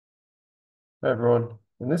Hi everyone.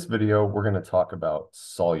 In this video, we're going to talk about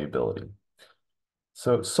solubility.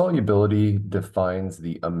 So solubility defines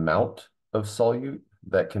the amount of solute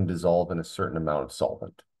that can dissolve in a certain amount of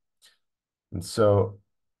solvent. And so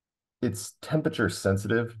it's temperature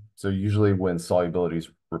sensitive. So usually when solubility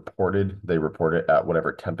is reported, they report it at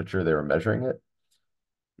whatever temperature they were measuring it.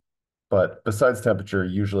 But besides temperature,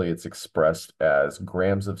 usually it's expressed as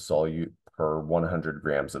grams of solute per 100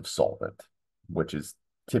 grams of solvent, which is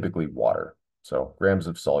typically water. So grams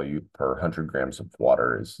of solute per 100 grams of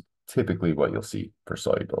water is typically what you'll see for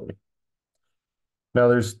solubility. Now,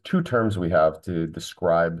 there's two terms we have to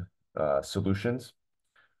describe solutions.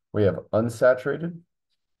 We have unsaturated,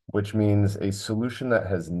 which means a solution that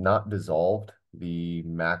has not dissolved the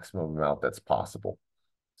maximum amount that's possible.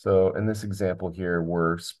 So in this example here,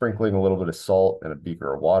 we're sprinkling a little bit of salt in a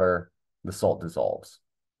beaker of water. The salt dissolves.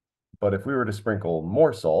 But if we were to sprinkle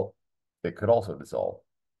more salt, it could also dissolve.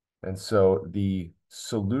 And so the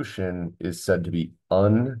solution is said to be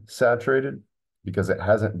unsaturated because it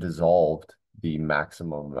hasn't dissolved the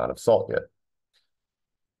maximum amount of salt yet.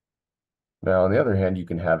 Now, on the other hand, you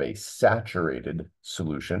can have a saturated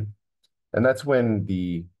solution, and that's when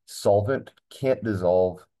the solvent can't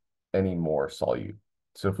dissolve any more solute.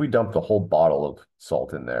 So if we dump the whole bottle of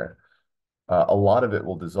salt in there, a lot of it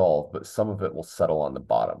will dissolve, but some of it will settle on the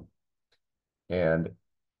bottom. And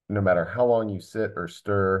no matter how long you sit or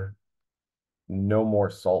stir, no more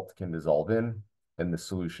salt can dissolve in, and the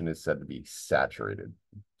solution is said to be saturated.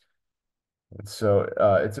 And so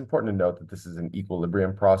it's important to note that this is an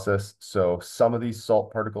equilibrium process. So some of these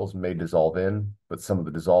salt particles may dissolve in, but some of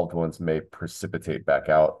the dissolved ones may precipitate back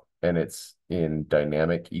out, and it's in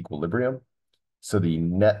dynamic equilibrium. So the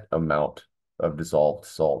net amount of dissolved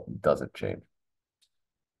salt doesn't change.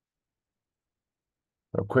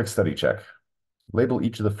 A quick study check. Label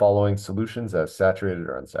each of the following solutions as saturated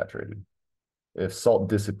or unsaturated. If salt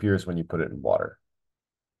disappears when you put it in water,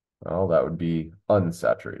 well, that would be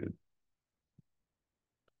unsaturated.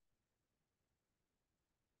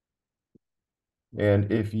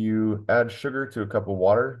 And if you add sugar to a cup of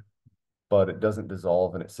water, but it doesn't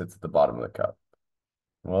dissolve and it sits at the bottom of the cup,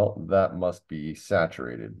 well, that must be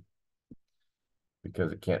saturated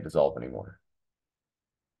because it can't dissolve anymore.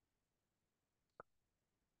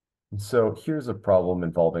 And so here's a problem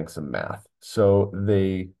involving some math. So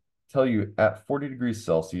they tell you at 40 degrees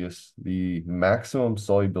Celsius, the maximum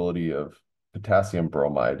solubility of potassium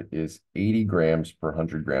bromide is 80 grams per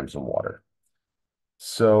 100 grams of water.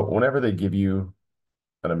 So whenever they give you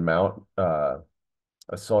an amount, a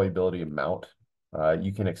solubility amount,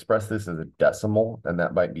 you can express this as a decimal, and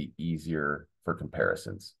that might be easier for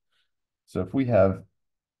comparisons. So if we have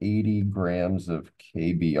 80 grams of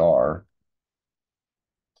KBr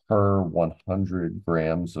per 100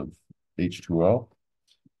 grams of H2O,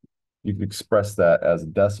 you can express that as a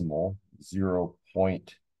decimal,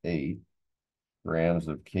 0.8 grams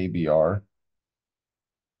of KBr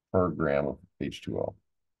per gram of H2O.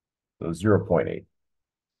 So 0.8.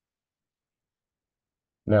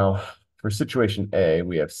 Now, for situation A,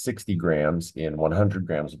 we have 60 grams in 100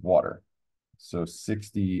 grams of water. So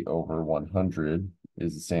 60 over 100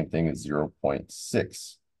 is the same thing as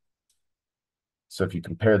 0.6. So if you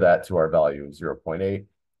compare that to our value of 0.8,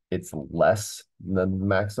 it's less than the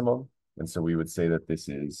maximum. And so we would say that this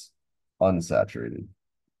is unsaturated.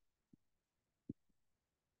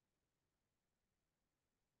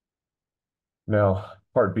 Now,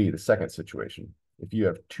 part B, the second situation. If you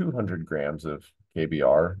have 200 grams of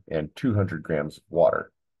KBr and 200 grams of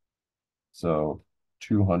water, so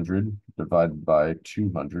 200 divided by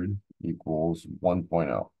 200 equals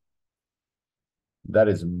 1.0. That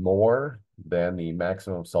is more than the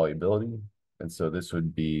maximum solubility, and so this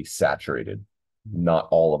would be saturated. Not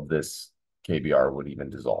all of this KBr would even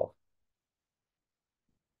dissolve.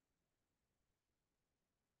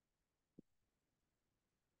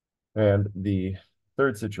 And the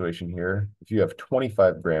third situation here, if you have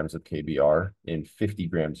 25 grams of KBr in 50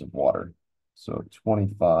 grams of water, so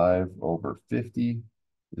 25 over 50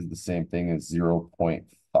 is the same thing as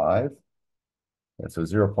 0.5. And so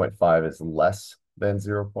 0.5 is less than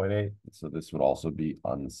 0.8. So this would also be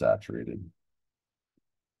unsaturated.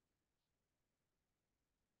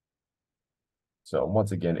 So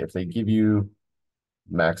once again, if they give you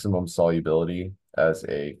maximum solubility as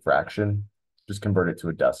a fraction, just convert it to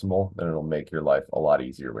a decimal, and it'll make your life a lot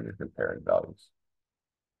easier when you're comparing values.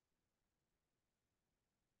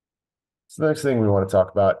 So the next thing we want to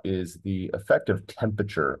talk about is the effect of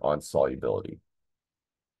temperature on solubility.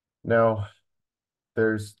 Now,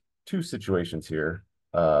 there's two situations here.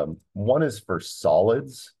 One is for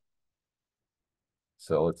solids.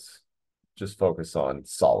 So let's just focus on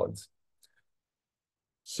solids.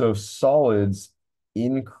 So solids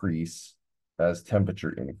increase as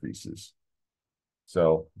temperature increases.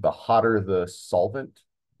 So the hotter the solvent,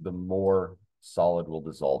 the more solid will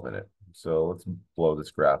dissolve in it. So let's blow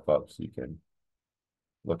this graph up so you can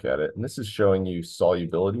look at it. And this is showing you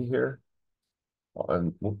solubility here.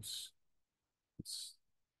 And whoops, let's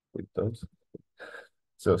delete those.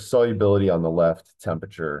 So solubility on the left,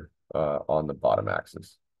 temperature on the bottom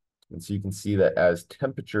axis. And so you can see that as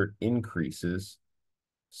temperature increases,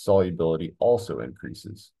 solubility also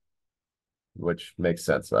increases, which makes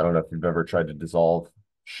sense. I don't know if you've ever tried to dissolve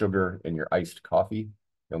sugar in your iced coffee.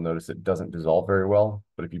 You'll notice it doesn't dissolve very well,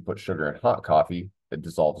 but if you put sugar in hot coffee, it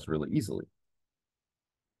dissolves really easily.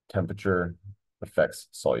 Temperature affects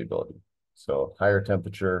solubility. So higher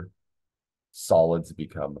temperature, solids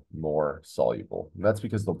become more soluble. And that's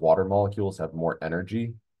because the water molecules have more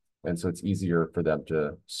energy, and so it's easier for them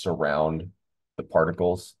to surround the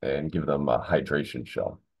particles and give them a hydration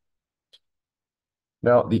shell.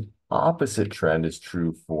 Now, the opposite trend is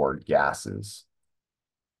true for gases.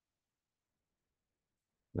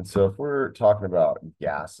 And so if we're talking about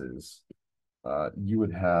gases, you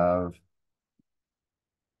would have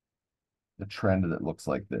a trend that looks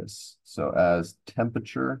like this. So as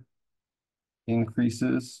temperature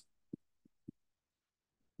increases,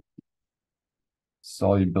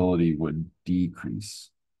 solubility would decrease.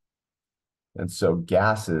 And so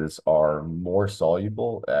gases are more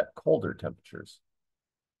soluble at colder temperatures.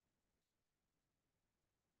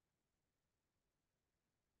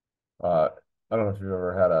 Uh, I don't know if you've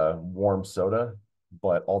ever had a warm soda,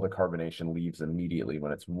 but all the carbonation leaves immediately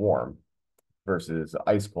when it's warm versus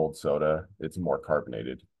ice cold soda, it's more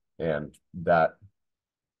carbonated. And that,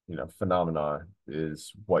 phenomena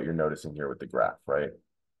is what you're noticing here with the graph, right?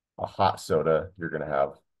 A hot soda, you're going to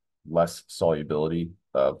have less solubility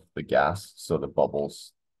of the gas, so the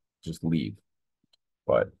bubbles just leave.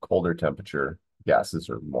 But colder temperature, gases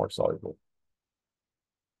are more soluble.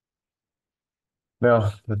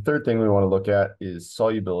 Now, the third thing we want to look at is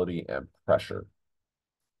solubility and pressure.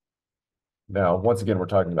 Now, once again, we're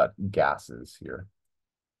talking about gases here.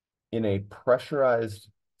 In a pressurized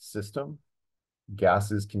system,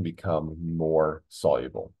 gases can become more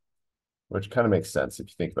soluble, which kind of makes sense if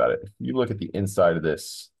you think about it. If you look at the inside of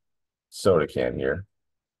this soda can here,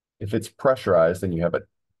 if it's pressurized and you have a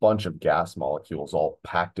bunch of gas molecules all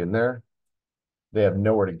packed in there, they have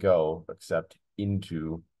nowhere to go except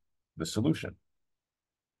into the solution.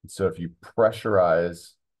 So if you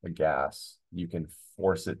pressurize a gas, you can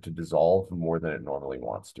force it to dissolve more than it normally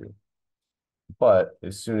wants to. But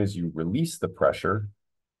as soon as you release the pressure,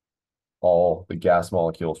 all the gas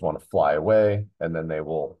molecules want to fly away, and then they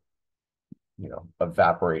will,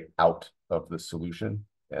 evaporate out of the solution.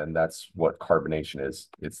 And that's what carbonation is.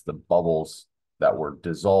 It's the bubbles that were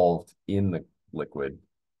dissolved in the liquid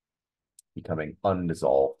becoming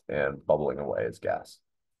undissolved and bubbling away as gas.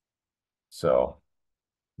 So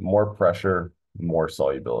more pressure, more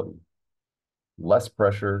solubility. Less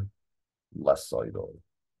pressure, less solubility.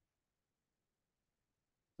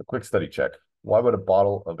 A quick study check. Why would a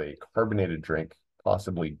bottle of a carbonated drink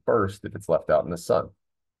possibly burst if it's left out in the sun?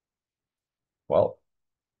 Well,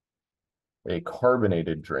 a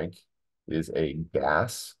carbonated drink is a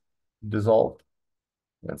gas dissolved.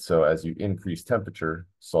 And so as you increase temperature,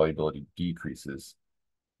 solubility decreases.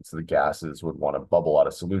 So the gases would want to bubble out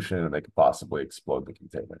of solution and they could possibly explode the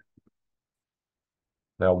container.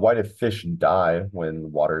 Now, why do fish die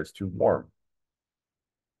when water is too warm?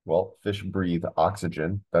 Well, fish breathe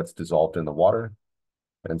oxygen that's dissolved in the water.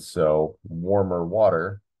 And so warmer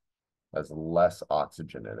water has less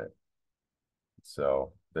oxygen in it.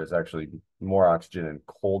 So there's actually more oxygen in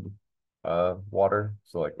cold water.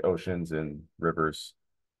 So like oceans and rivers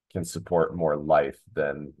can support more life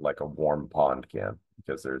than like a warm pond can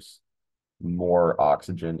because there's more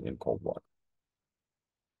oxygen in cold water.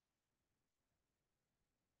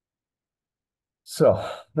 So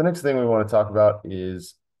the next thing we want to talk about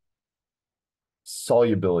is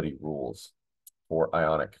solubility rules for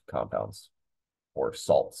ionic compounds, or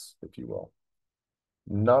salts, if you will.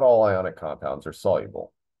 Not all ionic compounds are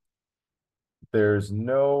soluble. There's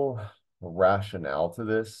no rationale to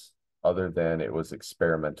this other than it was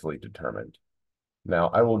experimentally determined. Now,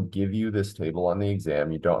 I will give you this table on the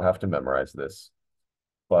exam. You don't have to memorize this,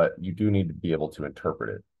 but you do need to be able to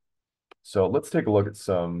interpret it. So let's take a look at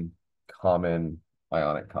some common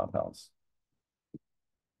ionic compounds.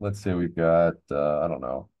 Let's say we've got, I don't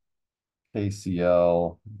know,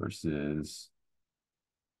 KCl versus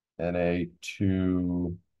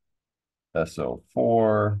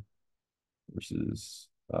Na2SO4 versus,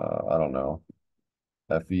 I don't know,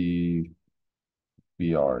 FeBr3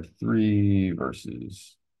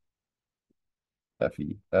 versus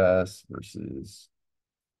FeS versus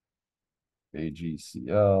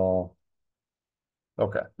AgCl.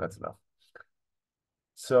 Okay, that's enough.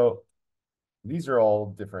 So these are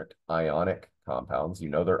all different ionic compounds. You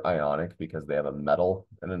know they're ionic because they have a metal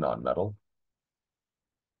and a nonmetal.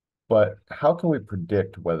 But how can we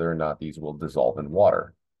predict whether or not these will dissolve in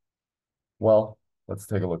water? Well, let's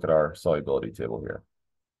take a look at our solubility table here.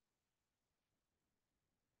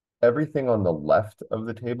 Everything on the left of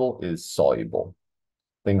the table is soluble.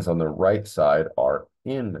 Things on the right side are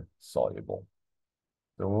insoluble.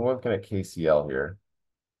 So when we're looking at KCl here,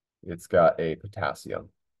 it's got a potassium.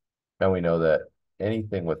 And we know that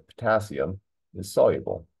anything with potassium is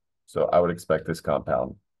soluble. So I would expect this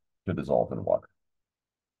compound to dissolve in water.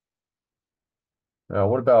 Now,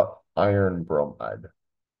 what about iron bromide?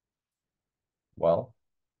 Well,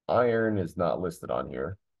 iron is not listed on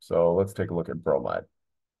here. So let's take a look at bromide.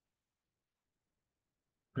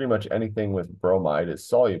 Pretty much anything with bromide is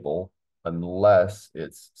soluble unless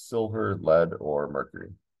it's silver, lead, or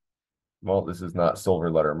mercury. Well, this is not silver,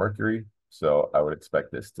 lead, or mercury, so I would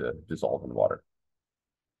expect this to dissolve in water.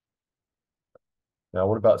 Now,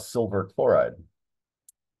 what about silver chloride?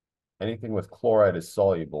 Anything with chloride is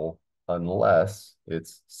soluble unless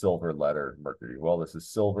it's silver, lead, or mercury. Well, this is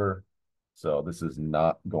silver, so this is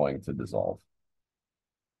not going to dissolve.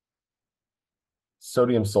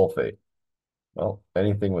 Sodium sulfate. Well,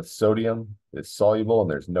 anything with sodium is soluble, and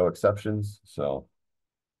there's no exceptions, so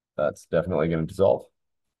that's definitely going to dissolve.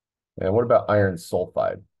 And what about iron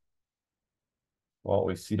sulfide? Well,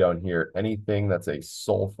 we see down here, anything that's a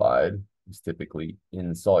sulfide is typically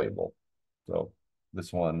insoluble. So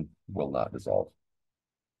this one will not dissolve.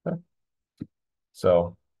 Okay.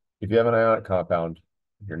 So if you have an ionic compound,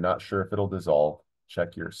 you're not sure if it'll dissolve,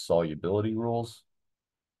 check your solubility rules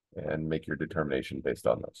and make your determination based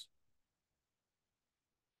on those.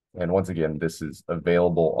 And once again, this is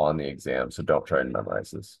available on the exam, so don't try and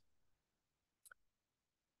memorize this.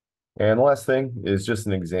 And the last thing is just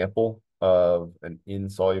an example of an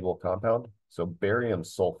insoluble compound. So barium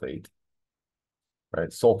sulfate, right?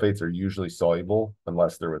 Sulfates are usually soluble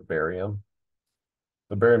unless they're with barium.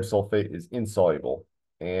 The barium sulfate is insoluble,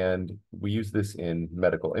 and we use this in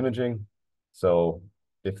medical imaging. So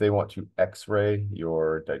if they want to X-ray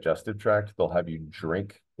your digestive tract, they'll have you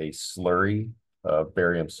drink a slurry of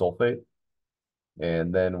barium sulfate.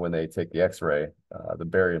 And then when they take the X-ray, the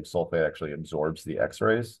barium sulfate actually absorbs the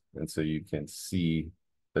X-rays. And so you can see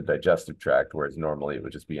the digestive tract, whereas normally it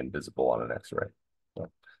would just be invisible on an X-ray. So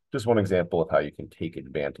just one example of how you can take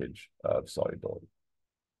advantage of solubility.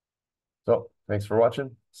 So thanks for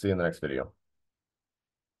watching. See you in the next video.